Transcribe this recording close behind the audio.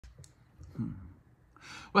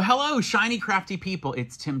Well, hello, Shiny Crafty People.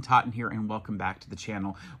 It's Tim Totten here, and welcome back to the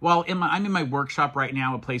channel. Well, I'm in my workshop right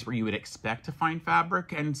now, a place where you would expect to find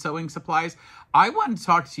fabric and sewing supplies. I want to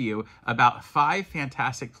talk to you about 5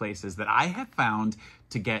 fantastic places that I have found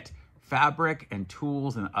to get fabric and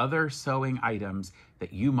tools and other sewing items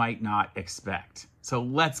that you might not expect. So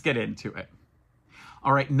let's get into it.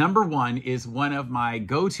 All right, number 1 is one of my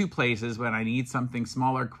go-to places when I need something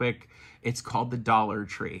smaller, quick. It's called the Dollar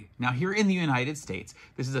Tree. Now, here in the United States,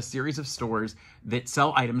 this is a series of stores that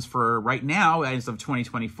sell items for, right now, as of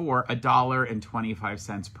 2024,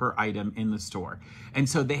 $1.25 per item in the store. And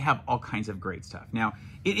so they have all kinds of great stuff. Now,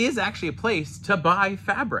 it is actually a place to buy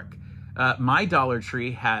fabric. My Dollar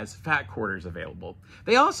Tree has fat quarters available.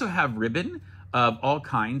 They also have ribbon of all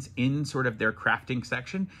kinds in sort of their crafting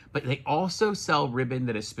section, but they also sell ribbon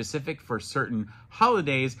that is specific for certain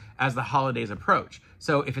holidays as the holidays approach.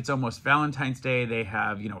 So if it's almost Valentine's Day, they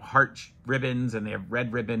have, heart ribbons, and they have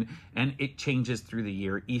red ribbon, and it changes through the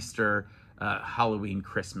year: Easter, Halloween,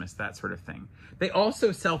 Christmas, that sort of thing. They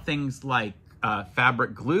also sell things like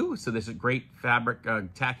fabric glue. So there's a great fabric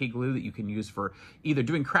tacky glue that you can use for either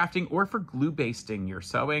doing crafting or for glue basting your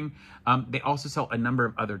sewing. They also sell a number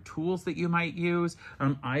of other tools that you might use.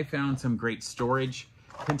 I found some great storage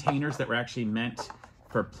containers that were actually meant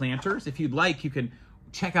for planters. If you'd like, you can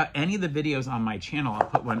check out any of the videos on my channel. I'll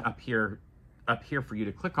put one up here for you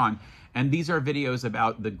to click on. And these are videos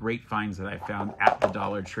about the great finds that I found at the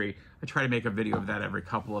Dollar Tree. I try to make a video of that every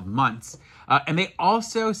couple of months. And they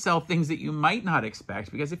also sell things that you might not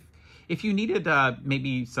expect, because if you needed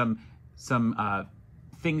maybe some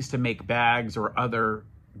things to make bags or other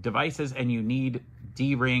devices, and you need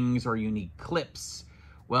D-rings or you need clips,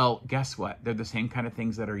 well, guess what? They're the same kind of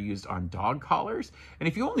things that are used on dog collars. And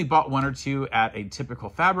if you only bought 1 or 2 at a typical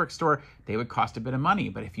fabric store, they would cost a bit of money.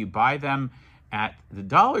 But if you buy them at the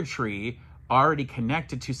Dollar Tree, already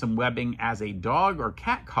connected to some webbing as a dog or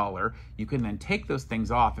cat collar, you can then take those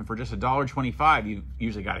things off. And for just $1.25, you've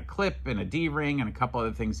usually got a clip and a D-ring and a couple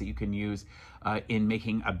other things that you can use in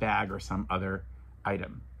making a bag or some other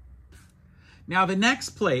item. Now, the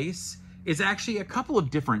next place is actually a couple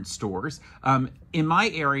of different stores. In my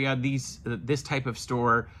area, this type of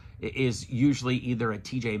store is usually either a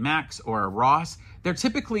TJ Maxx or a Ross. They're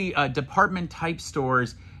typically department type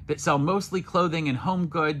stores that sell mostly clothing and home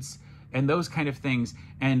goods and those kind of things.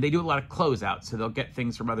 And they do a lot of closeouts. So they'll get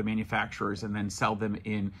things from other manufacturers and then sell them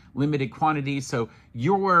in limited quantities. So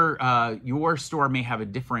your store may have a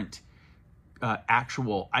different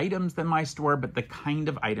actual items than my store, but the kind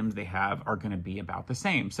of items they have are going to be about the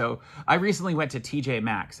same. So I recently went to TJ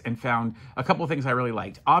Maxx and found a couple of things I really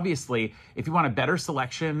liked. Obviously, if you want a better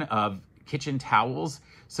selection of kitchen towels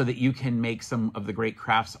so that you can make some of the great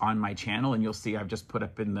crafts on my channel, and you'll see I've just put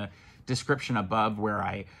up in the description above where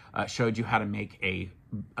I showed you how to make a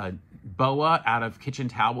boa out of kitchen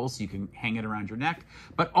towels so you can hang it around your neck,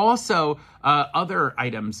 but also other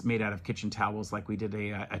items made out of kitchen towels, like we did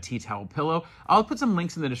a tea towel pillow. I'll put some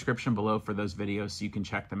links in the description below for those videos so you can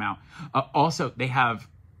check them out. Also, they have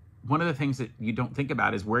one of the things that you don't think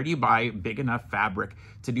about is, where do you buy big enough fabric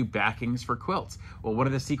to do backings for quilts? Well, one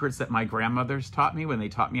of the secrets that my grandmothers taught me when they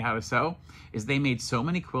taught me how to sew is they made so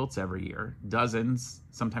many quilts every year, dozens,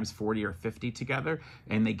 sometimes 40 or 50 together,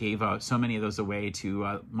 and they gave so many of those away to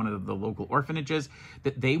one of the local orphanages,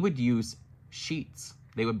 that they would use sheets.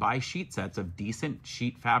 They would buy sheet sets of decent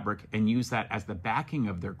sheet fabric and use that as the backing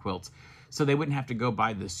of their quilts, so they wouldn't have to go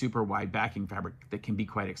buy the super wide backing fabric that can be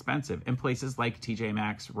quite expensive. And places like TJ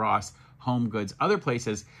Maxx, Ross, Home Goods, other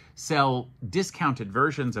places sell discounted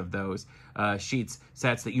versions of those sheets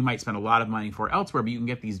sets that you might spend a lot of money for elsewhere, but you can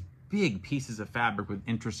get these big pieces of fabric with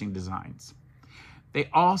interesting designs. They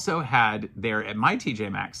also had there at my TJ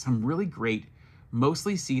Maxx some really great,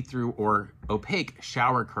 mostly see-through or opaque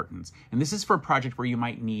shower curtains. And this is for a project where you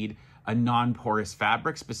might need a non-porous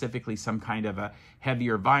fabric, specifically some kind of a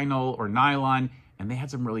heavier vinyl or nylon, and they had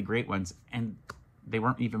some really great ones, and they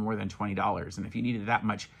weren't even more than $20. And if you needed that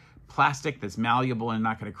much plastic that's malleable and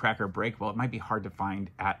not going to crack or break, well, it might be hard to find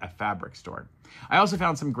at a fabric store. I also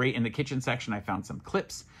found some great, in the kitchen section, I found some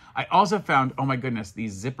clips. I also found, oh my goodness,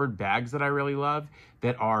 these zippered bags that I really love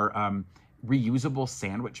that are reusable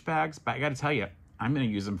sandwich bags. But I got to tell you, I'm going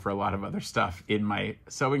to use them for a lot of other stuff in my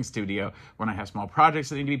sewing studio when I have small projects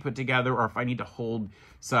that need to be put together, or if I need to hold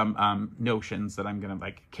some notions that I'm going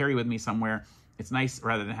to carry with me somewhere. It's nice,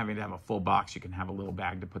 rather than having to have a full box, you can have a little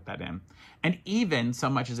bag to put that in. And even so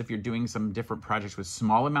much as if you're doing some different projects with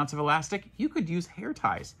small amounts of elastic, you could use hair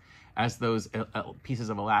ties as those pieces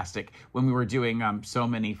of elastic. When we were doing so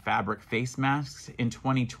many fabric face masks in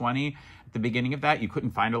 2020, at the beginning of that, you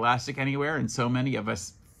couldn't find elastic anywhere, and so many of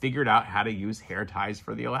us figured out how to use hair ties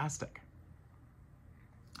for the elastic.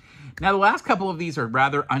 Now, the last couple of these are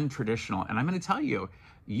rather untraditional, and I'm going to tell you,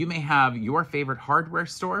 you may have your favorite hardware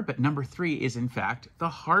store, but number 3 is, in fact, the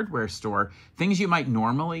hardware store. Things you might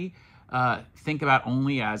normally think about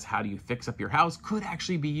only as how do you fix up your house could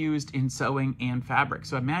actually be used in sewing and fabric.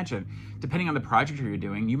 So imagine, depending on the project you're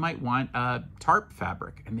doing, you might want a tarp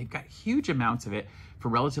fabric, and they've got huge amounts of it for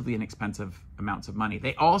relatively inexpensive amounts of money.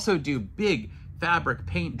 They also do big fabric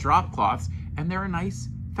paint drop cloths, and they're a nice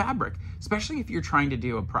fabric, especially if you're trying to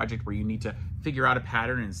do a project where you need to figure out a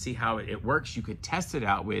pattern and see how it works. You could test it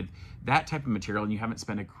out with that type of material and you haven't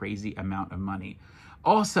spent a crazy amount of money.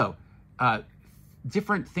 Also,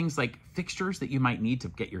 different things like fixtures that you might need to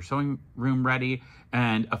get your sewing room ready,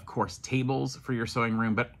 and of course tables for your sewing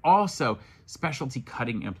room, but also specialty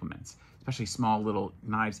cutting implements, especially small little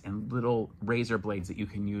knives and little razor blades that you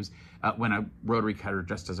can use when a rotary cutter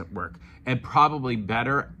just doesn't work. And probably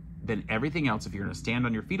better than everything else, if you're gonna stand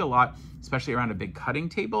on your feet a lot, especially around a big cutting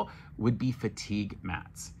table, would be fatigue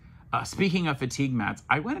mats. Speaking of fatigue mats,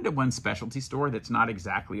 I went into one specialty store that's not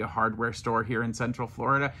exactly a hardware store here in Central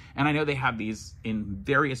Florida, and I know they have these in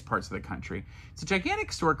various parts of the country. It's a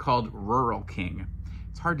gigantic store called Rural King.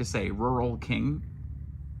 It's hard to say, Rural King.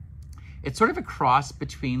 It's sort of a cross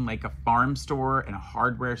between like a farm store and a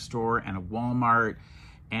hardware store and a Walmart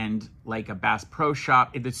and like a Bass Pro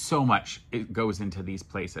Shop. There's so much it goes into these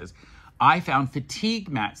places. I found fatigue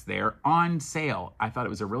mats there on sale. I thought it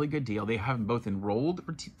was a really good deal. They have them both in rolled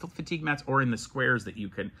fatigue mats or in the squares that you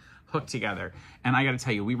can hook together. And I gotta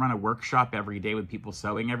tell you, we run a workshop every day with people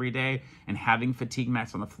sewing every day, and having fatigue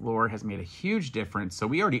mats on the floor has made a huge difference. So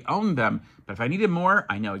we already owned them, but if I needed more,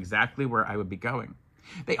 I know exactly where I would be going.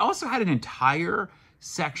 They also had an entire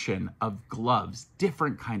section of gloves,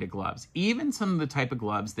 different kind of gloves, even some of the type of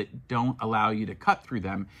gloves that don't allow you to cut through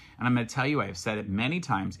them. And I'm going to tell you, I have said it many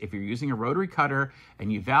times, if you're using a rotary cutter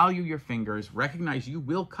and you value your fingers, recognize you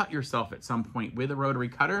will cut yourself at some point with a rotary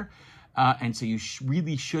cutter. And so you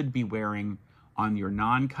really should be wearing on your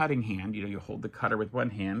non-cutting hand, you hold the cutter with one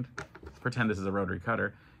hand, pretend this is a rotary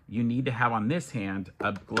cutter, you need to have on this hand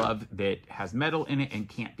a glove that has metal in it and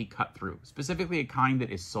can't be cut through, specifically a kind that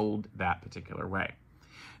is sold that particular way.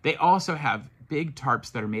 They also have big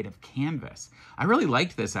tarps that are made of canvas. I really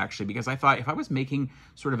liked this actually, because I thought if I was making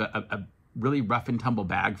sort of a really rough and tumble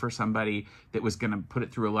bag for somebody that was gonna put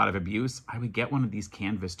it through a lot of abuse, I would get one of these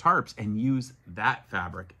canvas tarps and use that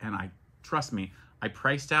fabric. And trust me, I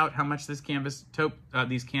priced out how much this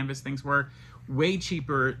these canvas things were, way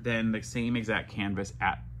cheaper than the same exact canvas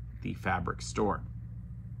at the fabric store.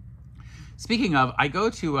 Speaking of, I go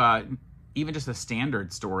to even just a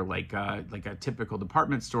standard store like a typical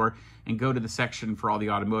department store and go to the section for all the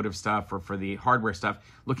automotive stuff or for the hardware stuff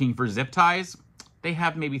looking for zip ties. They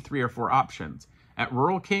have maybe 3 or 4 options. At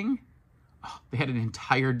Rural King, they had an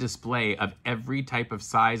entire display of every type of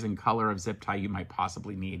size and color of zip tie you might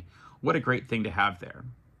possibly need. What a great thing to have there.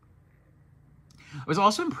 I was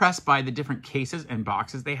also impressed by the different cases and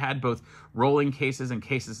boxes they had, both rolling cases and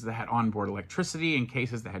cases that had onboard electricity and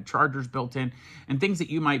cases that had chargers built in, and things that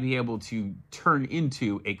you might be able to turn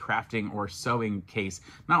into a crafting or sewing case,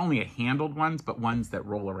 not only a handled ones, but ones that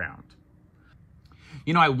roll around.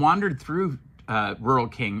 I wandered through Rural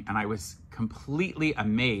King and I was completely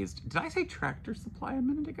amazed. Did I say Tractor Supply a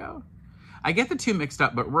minute ago? I get the two mixed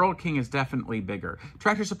up, but Rural King is definitely bigger.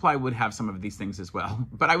 Tractor Supply would have some of these things as well.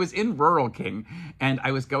 But I was in Rural King and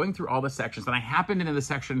I was going through all the sections, and I happened into the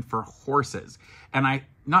section for horses. And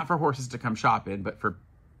not for horses to come shop in, but for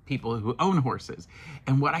people who own horses.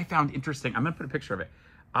 And what I found interesting, I'm gonna put a picture of it.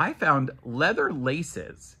 I found leather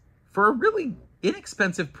laces for a really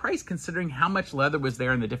inexpensive price considering how much leather was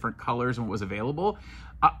there in the different colors and what was available.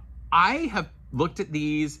 I have looked at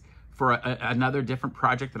these for another different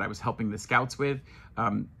project that I was helping the scouts with.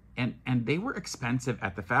 And they were expensive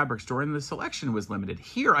at the fabric store and the selection was limited.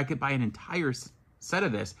 Here, I could buy an entire set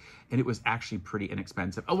of this and it was actually pretty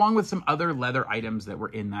inexpensive, along with some other leather items that were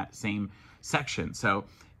in that same section. So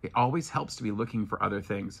it always helps to be looking for other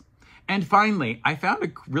things. And finally, I found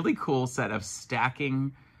a really cool set of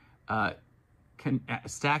stacking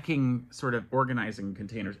sort of organizing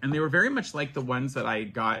containers. And they were very much like the ones that I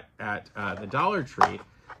got at the Dollar Tree.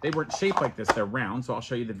 They weren't shaped like this, they're round, so I'll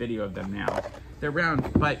show you the video of them now. They're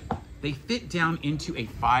round, but they fit down into a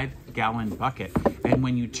 5-gallon bucket. And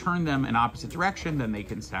when you turn them in opposite direction, then they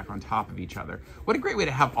can stack on top of each other. What a great way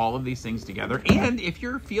to have all of these things together. And if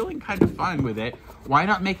you're feeling kind of fun with it, why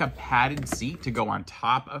not make a padded seat to go on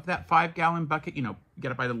top of that 5-gallon bucket? You get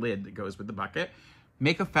it by the lid that goes with the bucket.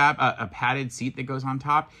 Make a padded seat that goes on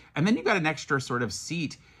top. And then you've got an extra sort of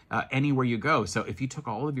seat anywhere you go. So if you took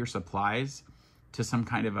all of your supplies to some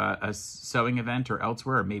kind of a sewing event or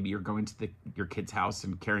elsewhere, or maybe you're going to your kid's house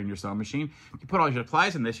and carrying your sewing machine, you put all your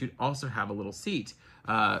supplies in this, you'd also have a little seat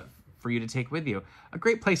for you to take with you. A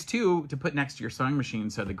great place too to put next to your sewing machine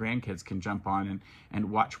so the grandkids can jump on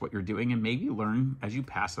and watch what you're doing and maybe learn as you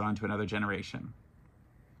pass it on to another generation.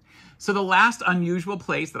 So the last unusual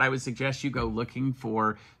place that I would suggest you go looking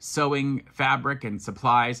for sewing fabric and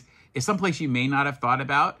supplies is someplace you may not have thought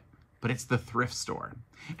about, but it's the thrift store.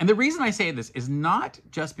 And the reason I say this is not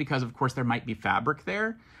just because, of course, there might be fabric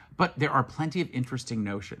there, but there are plenty of interesting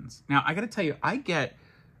notions. Now, I got to tell you, I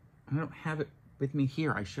don't have it with me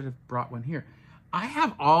here. I should have brought one here. I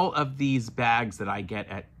have all of these bags that I get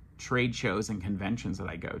at trade shows and conventions that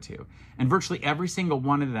I go to. And virtually every single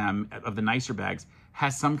one of them, of the nicer bags,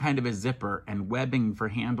 has some kind of a zipper and webbing for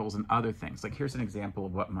handles and other things. Like here's an example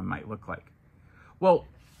of what one might look like. Well,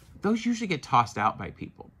 those usually get tossed out by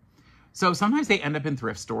people. So sometimes they end up in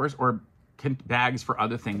thrift stores, or bags for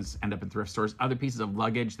other things end up in thrift stores, other pieces of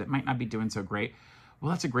luggage that might not be doing so great. Well,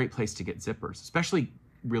 that's a great place to get zippers, especially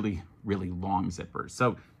really, really long zippers.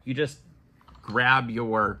 So you just grab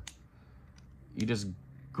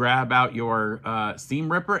out your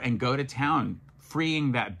seam ripper and go to town,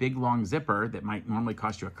 freeing that big long zipper that might normally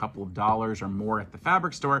cost you a couple of dollars or more at the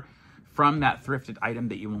fabric store from that thrifted item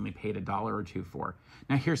that you only paid $1 or $2 for.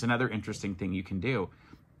 Now, here's another interesting thing you can do.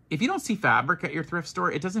 If you don't see fabric at your thrift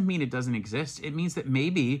store, it doesn't mean it doesn't exist. It means that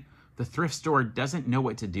maybe the thrift store doesn't know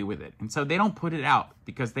what to do with it. And so they don't put it out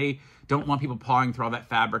because they don't want people pawing through all that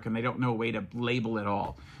fabric and they don't know a way to label it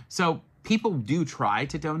all. So people do try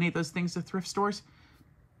to donate those things to thrift stores.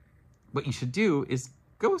 What you should do is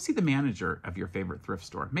go see the manager of your favorite thrift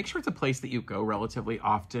store. Make sure it's a place that you go relatively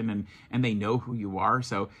often and they know who you are,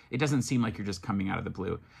 so it doesn't seem like you're just coming out of the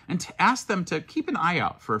blue. And to ask them to keep an eye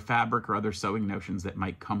out for fabric or other sewing notions that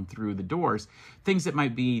might come through the doors, things that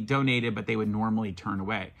might be donated but they would normally turn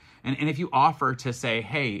away. And if you offer to say,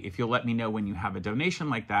 hey, if you'll let me know when you have a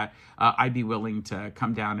donation like that, I'd be willing to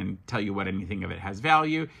come down and tell you what anything of it has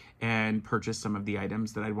value and purchase some of the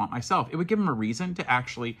items that I'd want myself. It would give them a reason to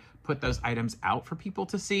actually put those items out for people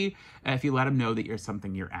to see if you let them know that you're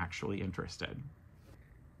something you're actually interested.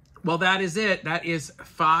 Well, that is it. That is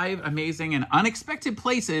 5 amazing and unexpected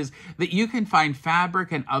places that you can find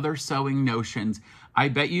fabric and other sewing notions. I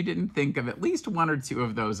bet you didn't think of at least 1 or 2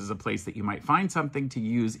 of those as a place that you might find something to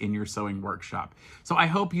use in your sewing workshop. So I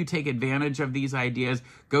hope you take advantage of these ideas.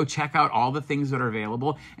 Go check out all the things that are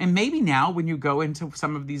available. And maybe now when you go into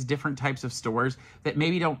some of these different types of stores that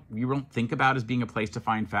maybe you don't think about as being a place to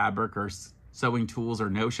find fabric or sewing tools or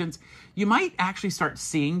notions, you might actually start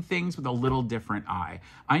seeing things with a little different eye.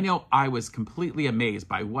 I know I was completely amazed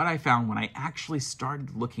by what I found when I actually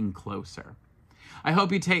started looking closer. I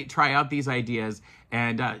hope you try out these ideas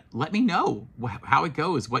and let me know how it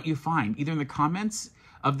goes, what you find, either in the comments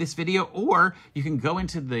of this video, or you can go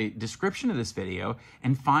into the description of this video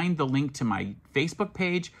and find the link to my Facebook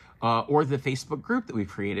page or the Facebook group that we've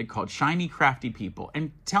created called Shiny Crafty People.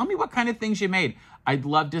 And tell me what kind of things you made. I'd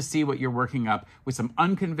love to see what you're working up with some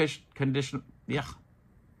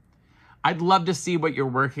I'd love to see what you're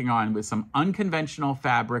working on with some unconventional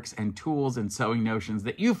fabrics and tools and sewing notions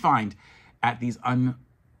that you find at these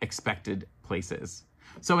unexpected places.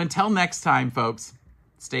 So until next time, folks,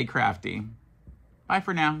 stay crafty. Bye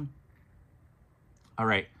for now. All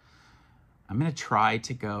right, I'm gonna try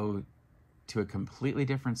to go to a completely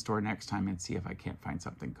different store next time and see if I can't find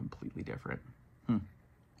something completely different. I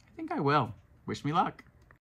think I will. Wish me luck.